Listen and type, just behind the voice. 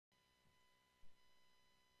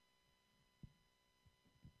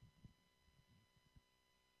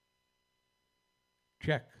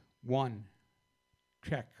Check one.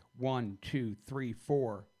 Check 1, 2, 3,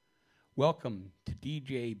 4. Welcome to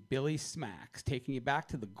DJ Billy Smacks, taking you back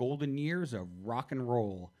to the golden years of rock and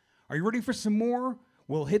roll. Are you ready for some more?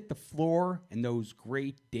 We'll hit the floor, and those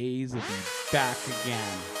great days will be back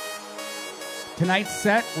again. Tonight's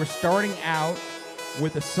set, we're starting out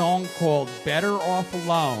with a song called Better Off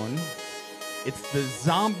Alone. It's the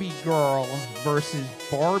Zombie Girl versus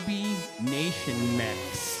Barbie Nation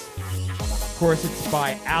mix. Of course, it's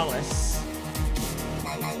by Alice.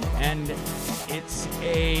 And it's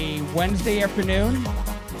a Wednesday afternoon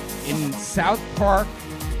in South Park,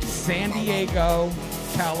 San Diego,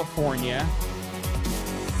 California.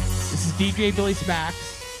 This is DJ Billy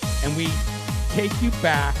Smacks, and we take you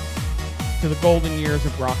back to the golden years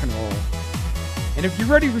of rock and roll. And if you're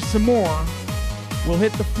ready for some more, we'll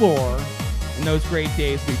hit the floor, and those great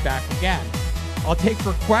days will be back again. I'll take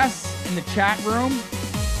requests in the chat room.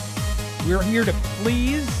 We're here to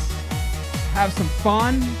please, have some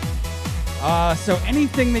fun. So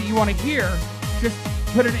anything that you want to hear, just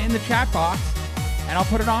put it in the chat box, and I'll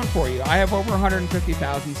put it on for you. I have over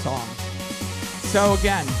 150,000 songs. So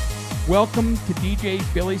again, welcome to DJ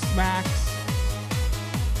Billy Smacks,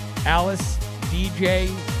 Alice,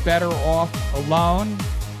 DJ Better Off Alone,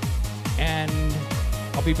 and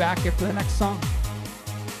I'll be back after the next song.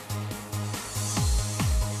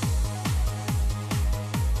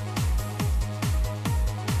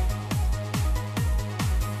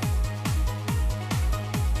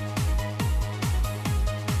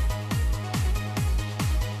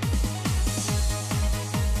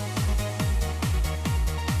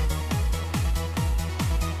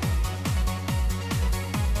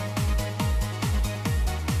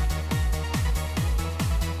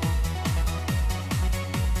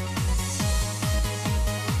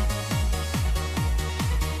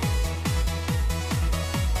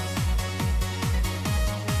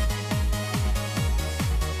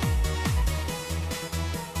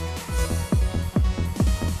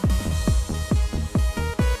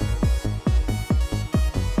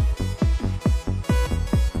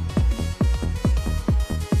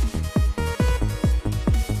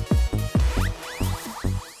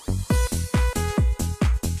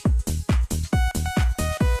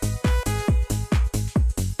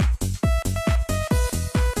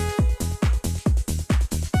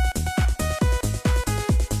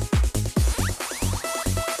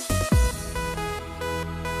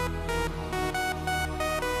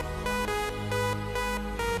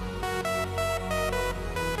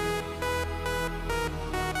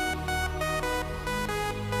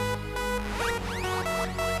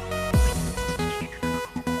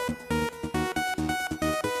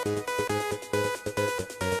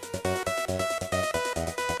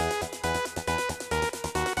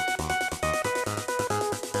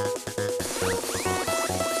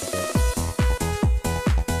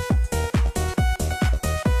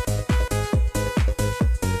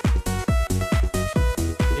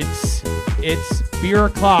 It's beer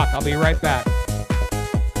o'clock. I'll be right back.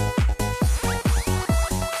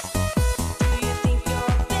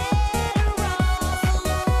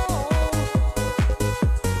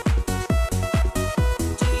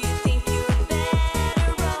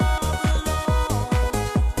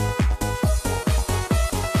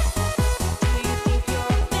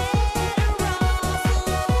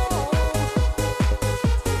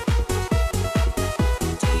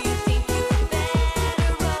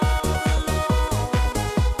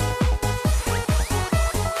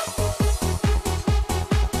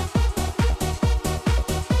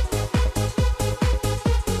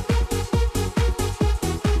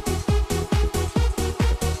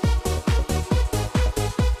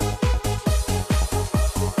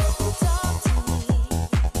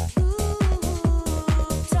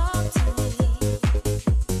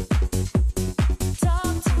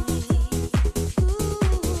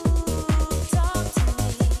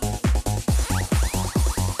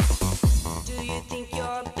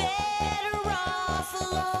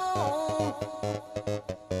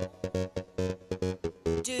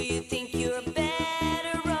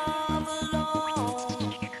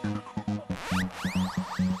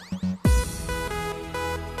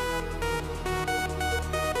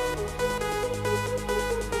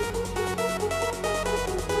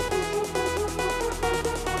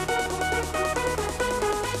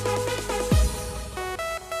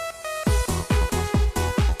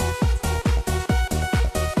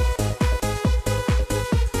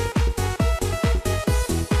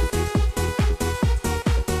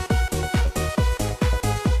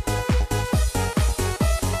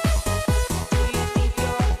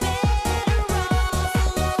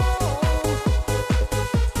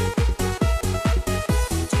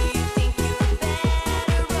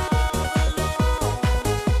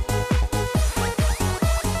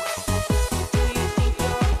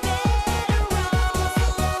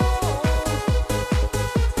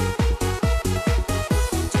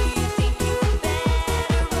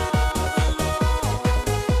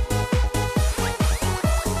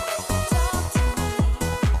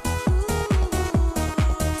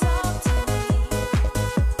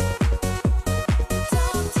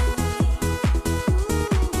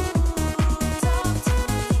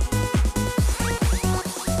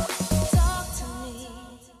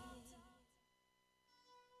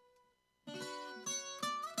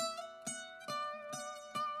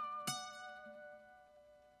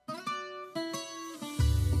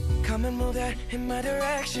 Come and move that in my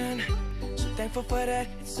direction. So thankful for that,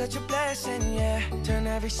 it's such a blessing, yeah. Turn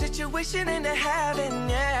every situation into heaven,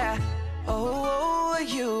 yeah. Oh,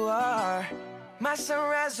 you are my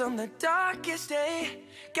sunrise on the darkest day.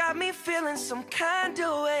 Got me feeling some kind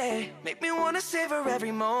of way. Make me wanna savor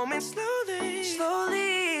every moment slowly,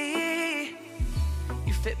 slowly.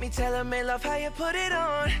 You fit me, tailor-made, love how you put it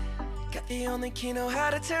on. Got the only key, know how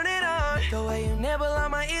to turn it on. The way you nibble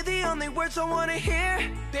on my ear, the only words I wanna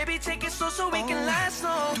hear. Baby, take it slow so we can last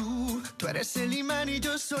long. Tú eres el imán y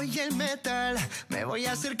yo soy el metal. Me voy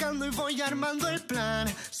acercando y voy armando el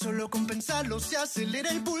plan. Solo con pensarlo se acelera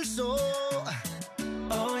el pulso.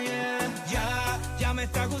 Oh yeah. Ya me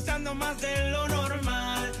está gustando más de lo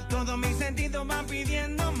normal. Todos mis sentidos van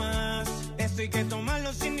pidiendo más. Esto hay que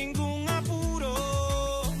tomarlo sin ningún apuro.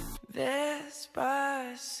 Despacito,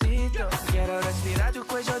 quiero respirar tu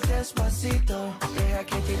cuello despacito. Deja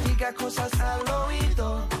que te diga cosas al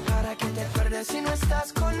oído, para que te acuerdes si no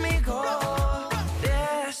estás conmigo.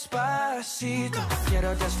 Despacito,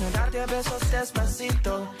 quiero desnudarte a besos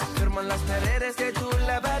despacito. Firmo en las paredes de tu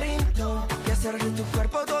laberinto y hacer de tu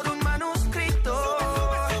cuerpo todo un manuscrito.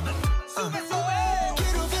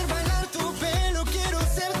 Quiero ver bailar tu pelo, quiero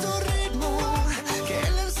ser tu ritmo. Que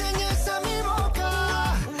le enseñes a mi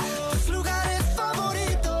boca tus lugares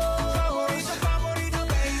favoritos.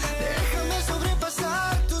 Déjame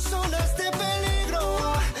sobrepasar tus zonas de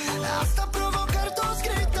peligro, hasta provocar tus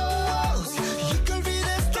gritos y que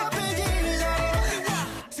olvides tu apellido.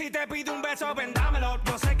 Si te pido un beso, vendámelo.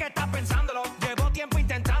 Yo sé que estás pensándolo. Llevo tiempo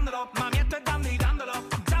intentándolo. Mami, esto es dando y dándolo.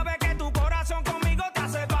 Sabe que tu corazón conmigo te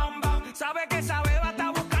hace bam bam. Sabe que esa beba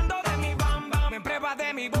está buscando de mi bam bam. Me pruebas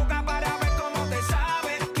de mi boca para ver cómo te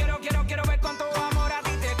sabe. Quiero ver cuánto amor a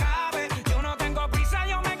ti te cabe. Yo no tengo prisa,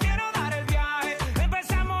 yo me quiero dar el viaje.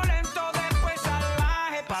 Empezamos lento, después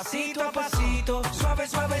salvaje. Pasito a pasito, suave,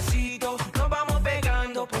 suavecito. Nos vamos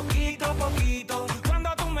pegando poquito a poquito.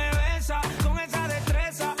 Cuando tú me besas con esa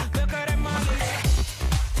destreza, veo que eres maldita.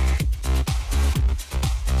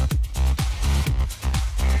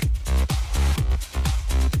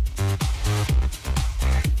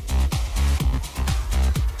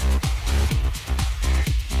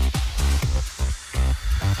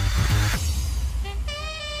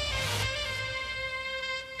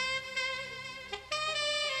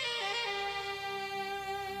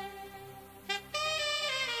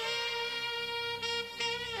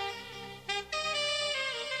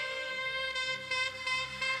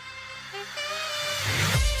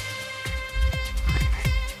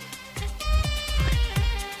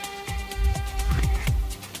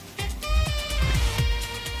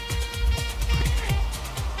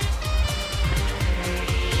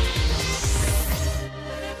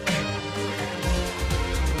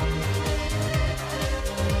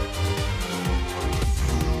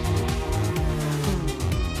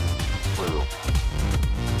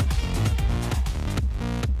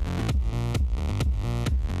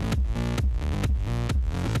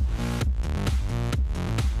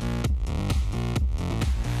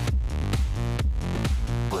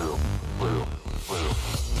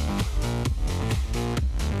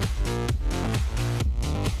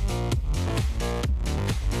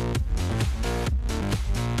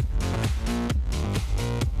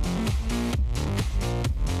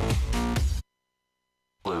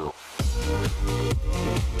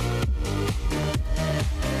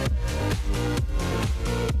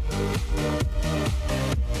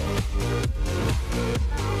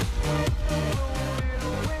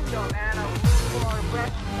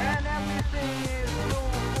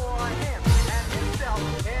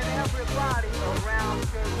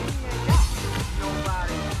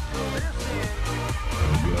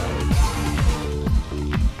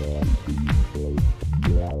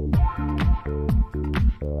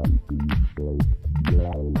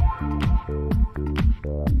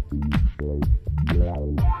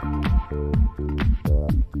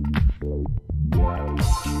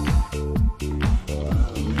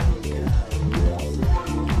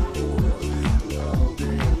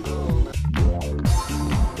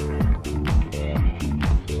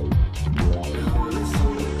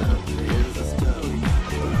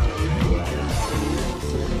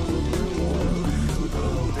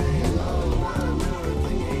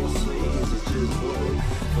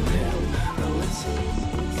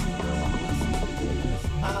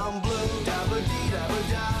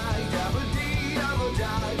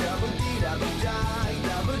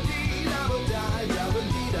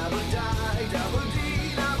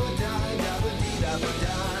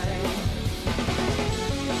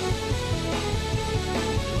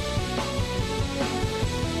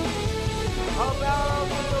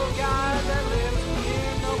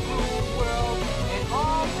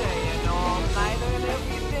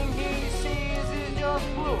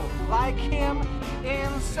 like him,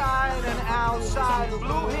 inside and outside.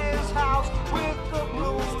 Blue his house with the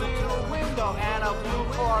blue little window and a blue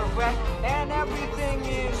Corvette, and everything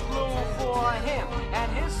is blue for him and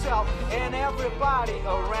himself and everybody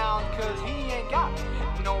around, 'cause he ain't got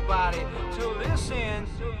nobody to listen.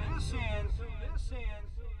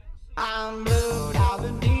 I'm blue, I've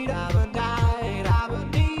been deed, I've been died, I've been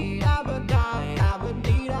deed, I've been died, I've been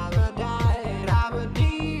deed, I've been died, I've been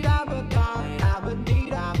deed, I've been died, I've been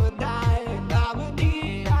deed, I've been died, I've been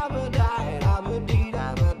deed, I've been died, I've been deed,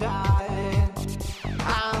 I've been died.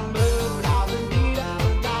 I'm blue, I've been deed, I've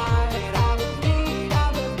been died, I've been deed,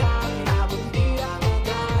 I've been died, I've been deed, I've been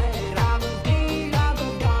died, I've been deed, I've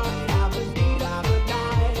been died, I've been deed, I've been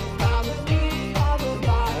died, I've been deed, I've been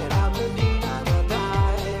died, I've been deed, I've been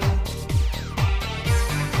died.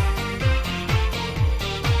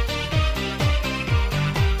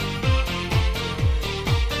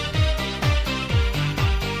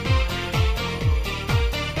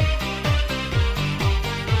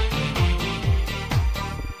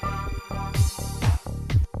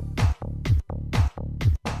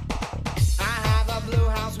 I have a blue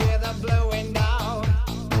house with a blue window.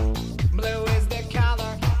 Blue is the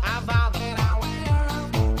color of all that I wear.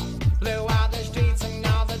 Blue are the streets and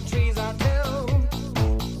all the trees are too.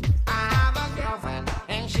 I have a girlfriend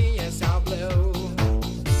and she is so blue.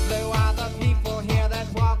 Blue are the people here that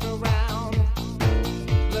walk around.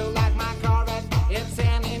 Blue like my Corvette, it's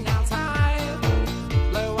in and outside.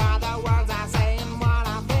 Blue are the words I say and what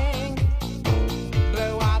I think.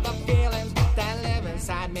 Blue are the feelings that live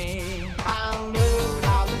inside me. I'm blue,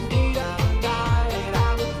 I've been deed, I've been died,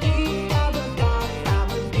 I've been deed, I've been died, I've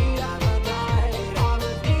been deed, I've been died, I've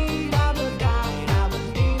been deed, I've been died, I've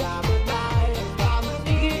been deed, I've been died, I've been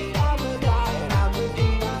deed, I've been died, I've been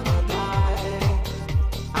deed, I've been died.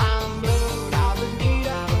 I'm blue, I've been deed,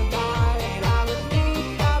 I've been died, I've been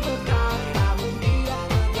deed, I've been died, I've been deed, I've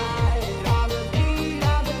been died, I've been deed,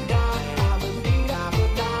 I've been died, I've been deed, I've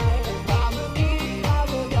been died, I've been deed, I've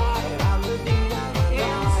been died, I've been deed, I've been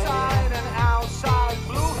died. Inside and outside,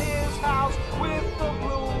 blue his house with the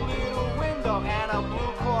blue little window and a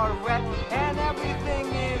blue Corvette, and everything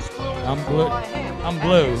is blue. I'm blue. for him I'm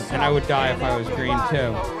blue, himself and I would die if I was green, everybody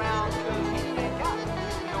too. around, 'cause he ain't got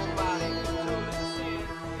nobody to listen.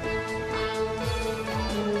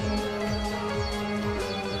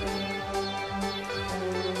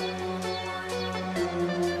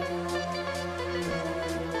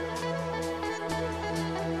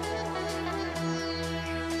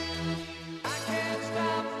 I can't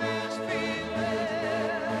stop this feeling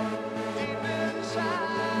deep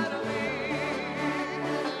inside of me.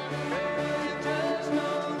 Just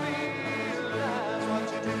don't realize what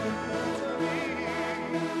you do.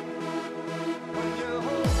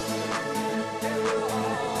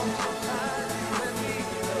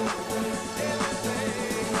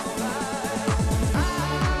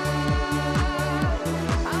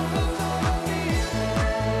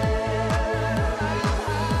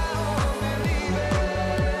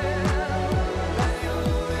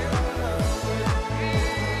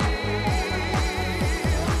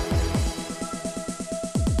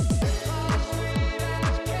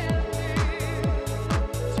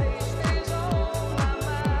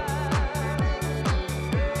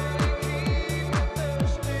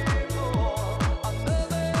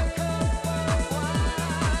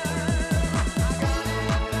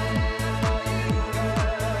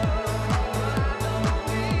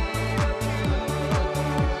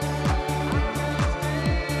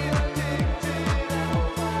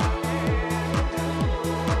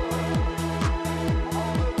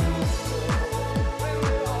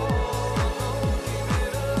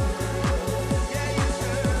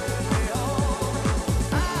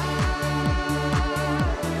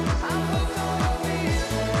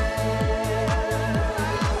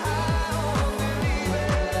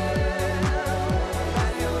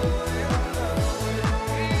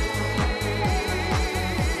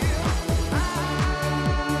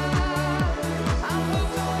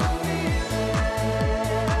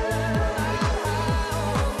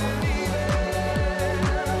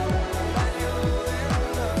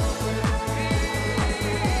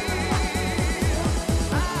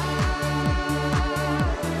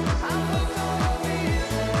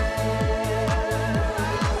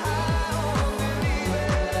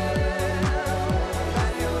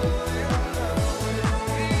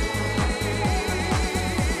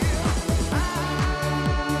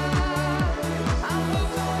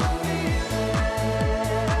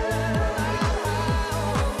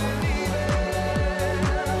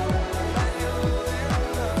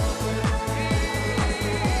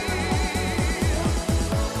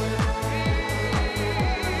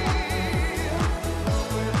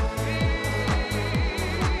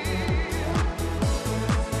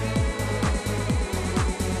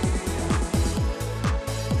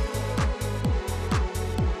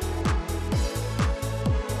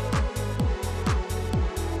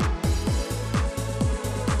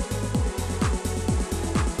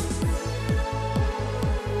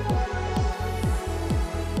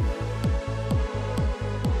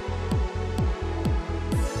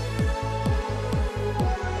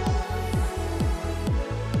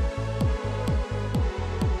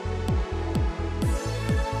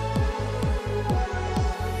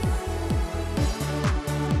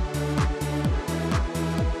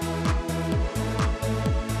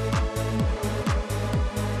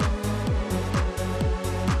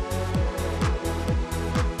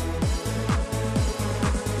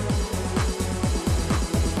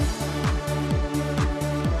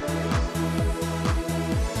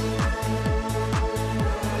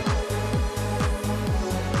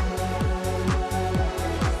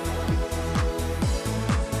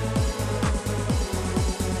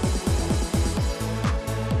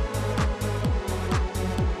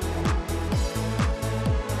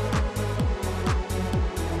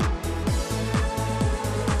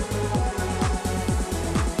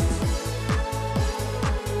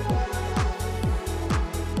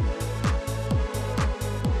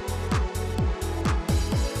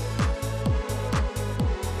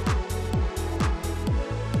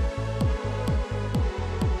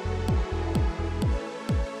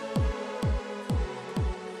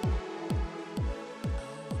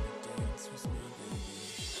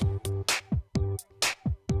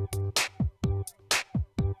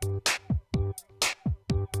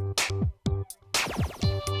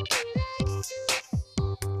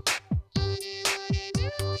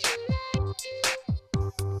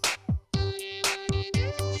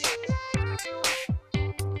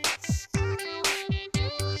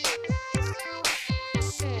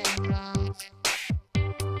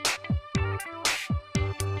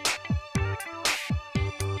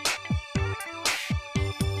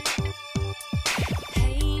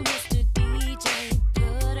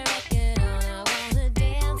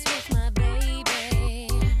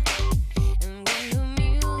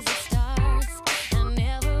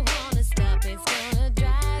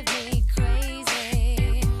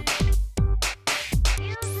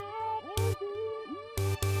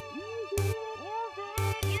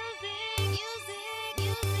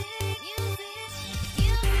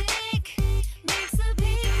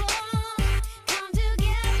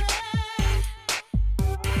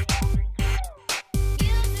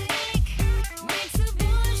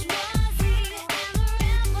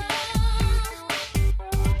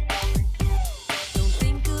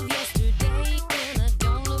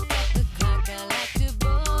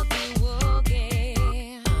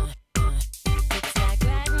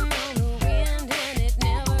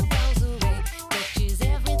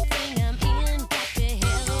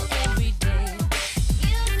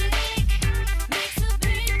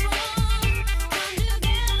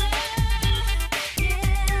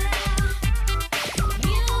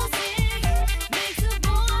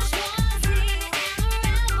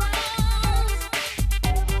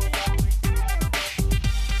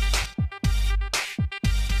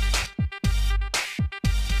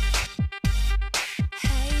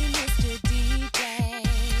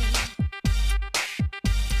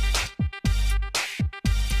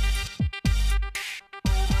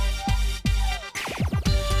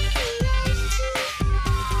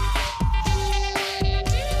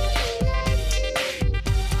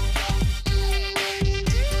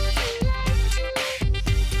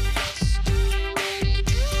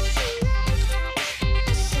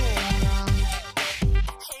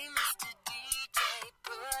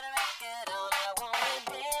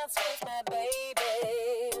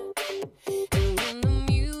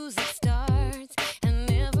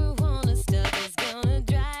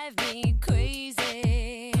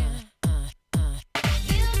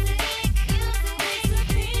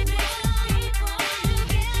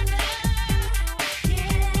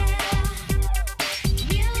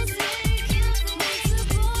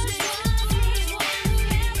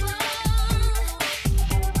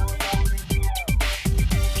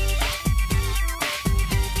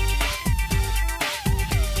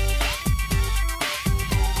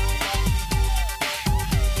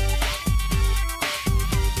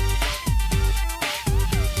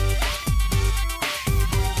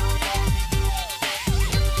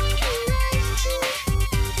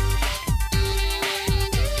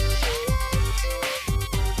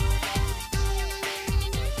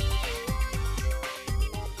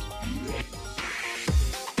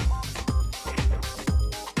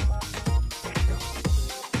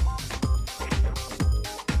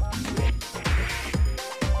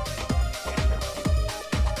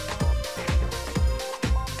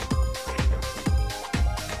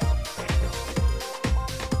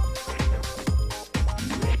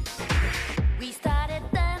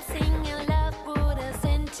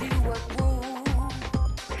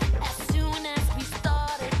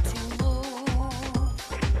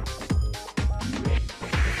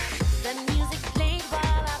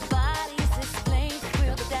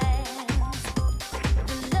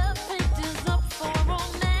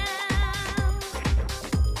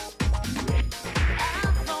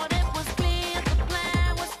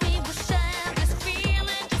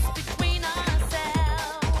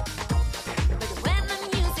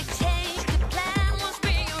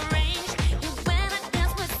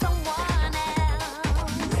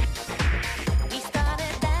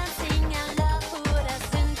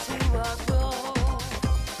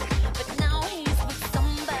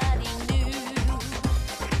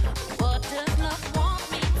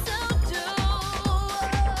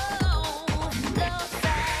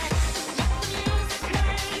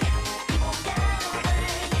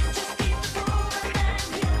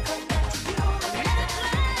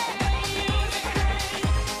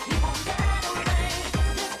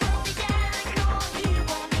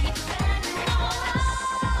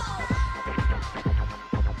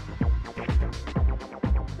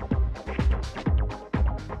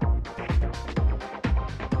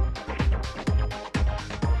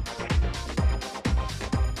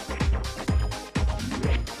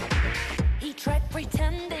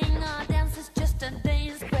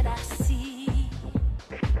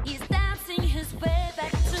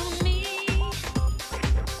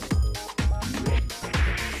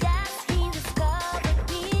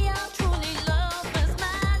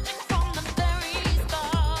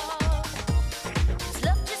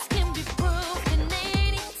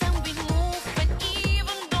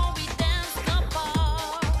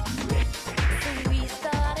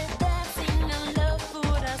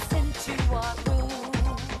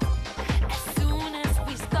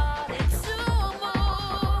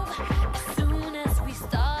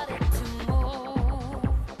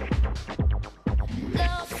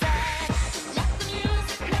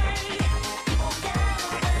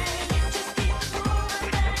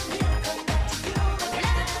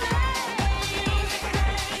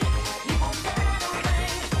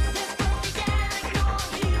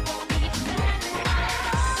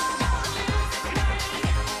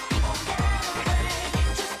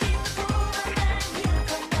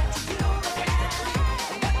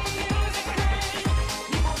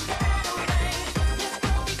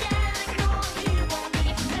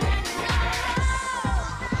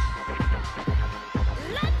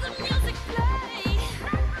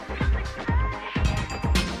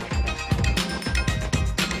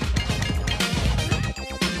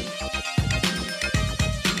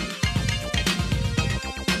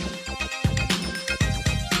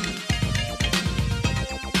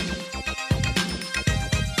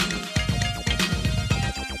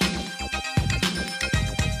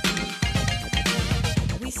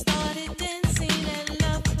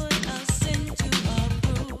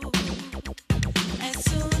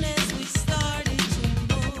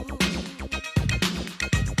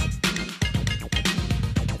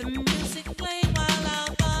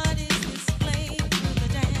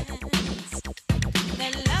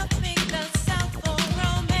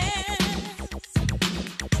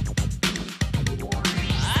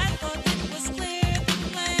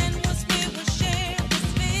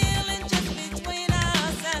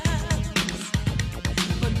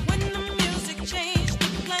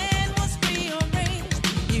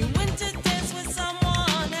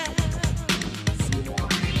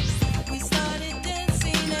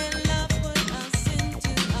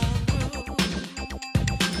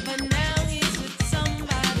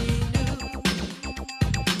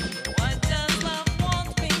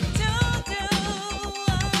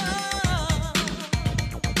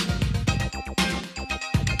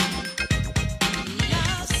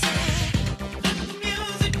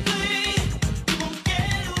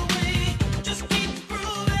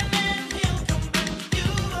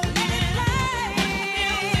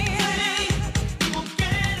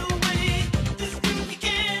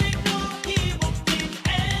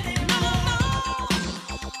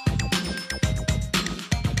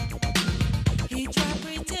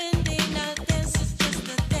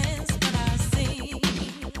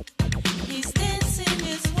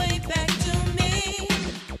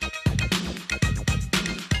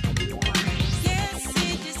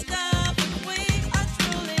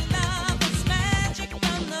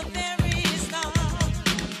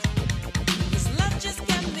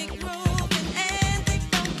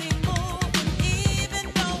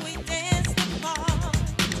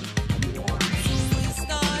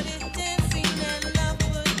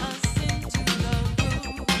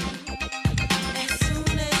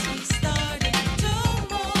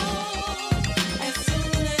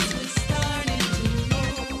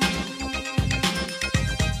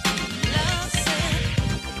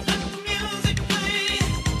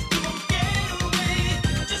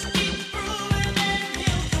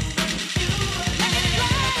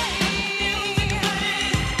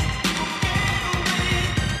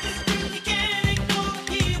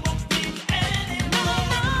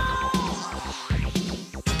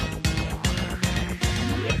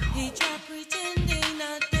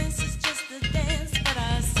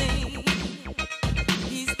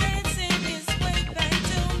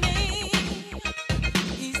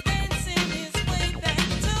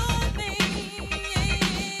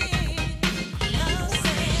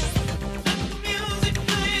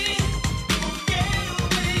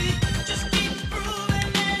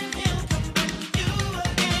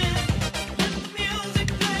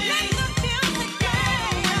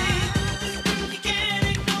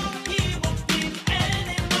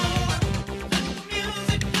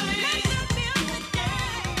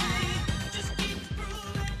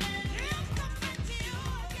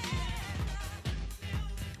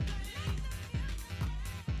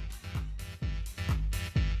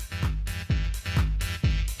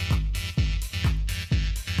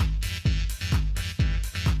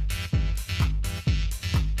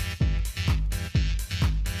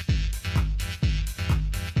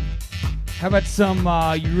 How about some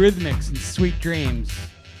Eurythmics and Sweet Dreams?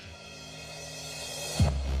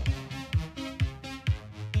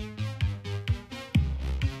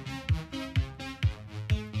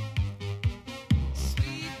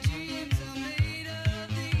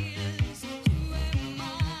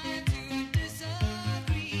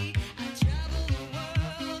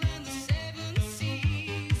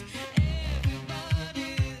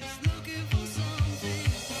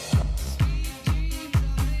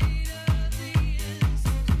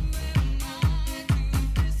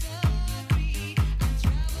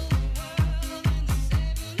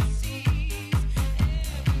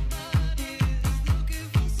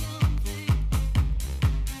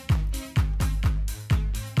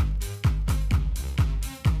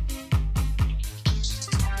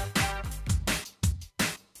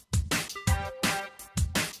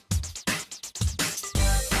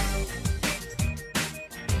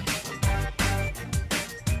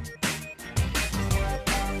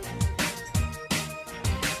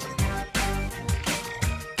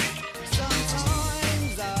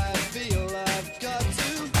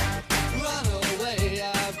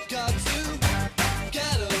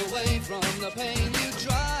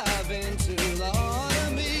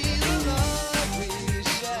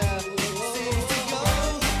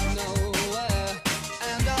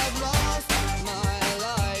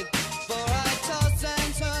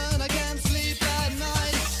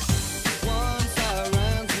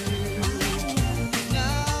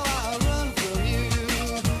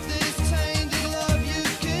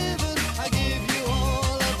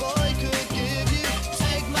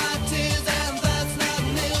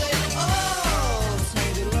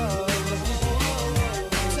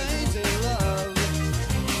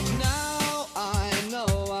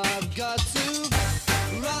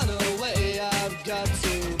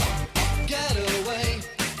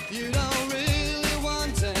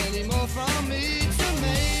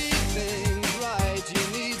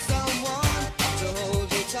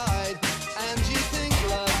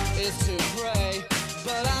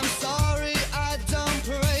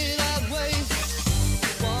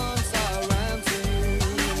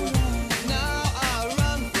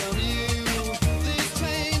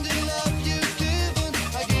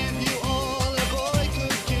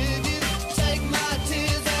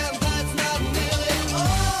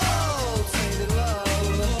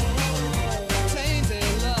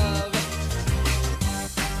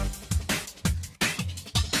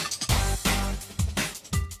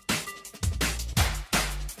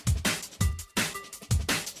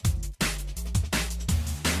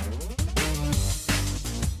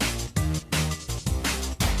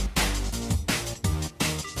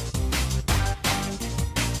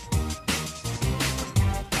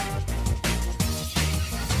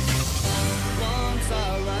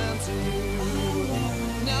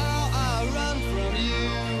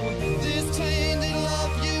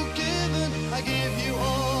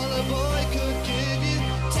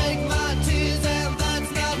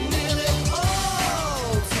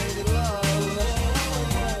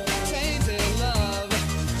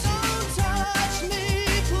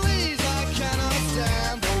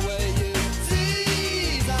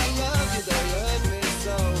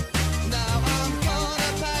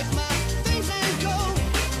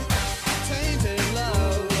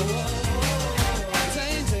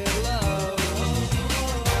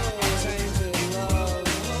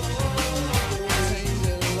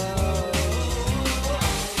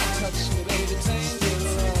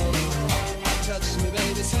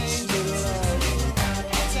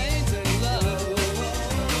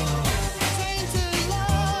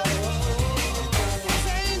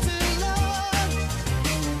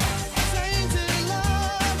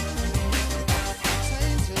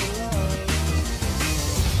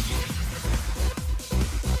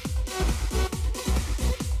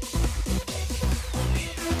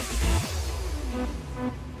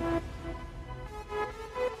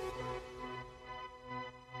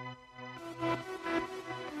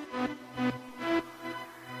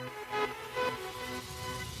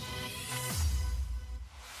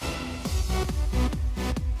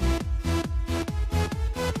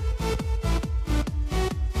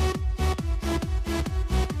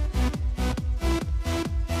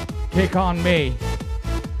 Take On Me.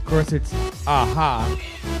 Of course, it's Aha.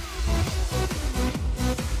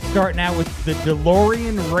 Starting out with the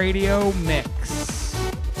DeLorean Radio Mix.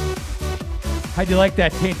 How'd you like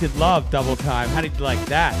that Tainted Love double time? How did you like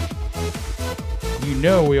that? You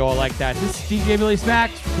know we all like that. This is DJ Billy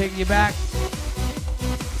Smacks taking you back.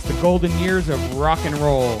 It's the golden years of rock and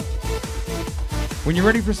roll. When you're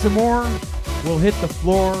ready for some more, we'll hit the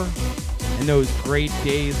floor, and those great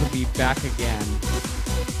days will be back again.